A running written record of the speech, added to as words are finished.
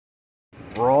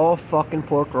Raw fucking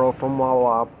pork roll from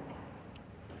Wawa.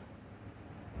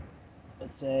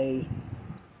 It's a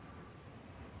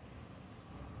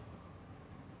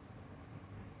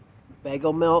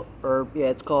bagel melt, or yeah,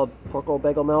 it's called pork roll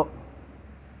bagel melt.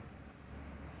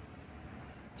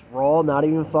 It's raw, not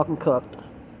even fucking cooked.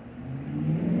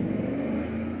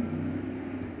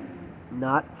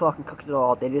 Not fucking cooked at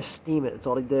all. They just steam it. That's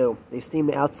all they do. They steam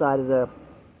the outside of the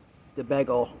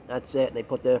bagel. That's it. And they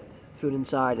put the food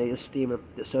inside. And they just steam it.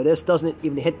 So this doesn't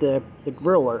even hit the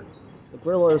griller. The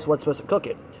griller is what's supposed to cook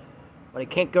it, but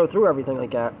it can't go through everything like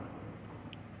that.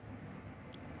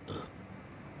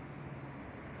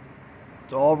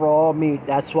 It's all raw meat.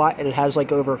 That's why, and it has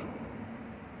like over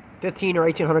 15 or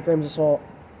 1800 grams of salt.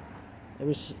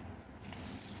 This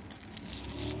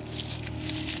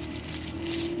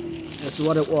is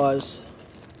what it was.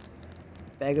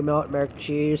 Bag of milk, American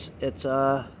cheese. It's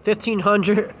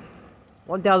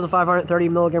 1,530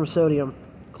 milligrams sodium.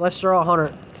 Cholesterol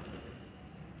 100. I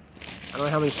don't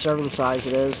know how many serving size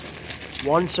it is.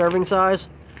 One serving size.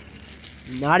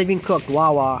 Not even cooked.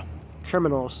 Wawa.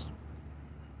 Criminals.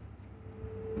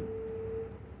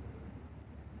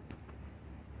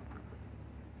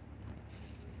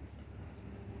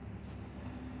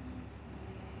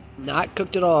 Not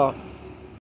cooked at all.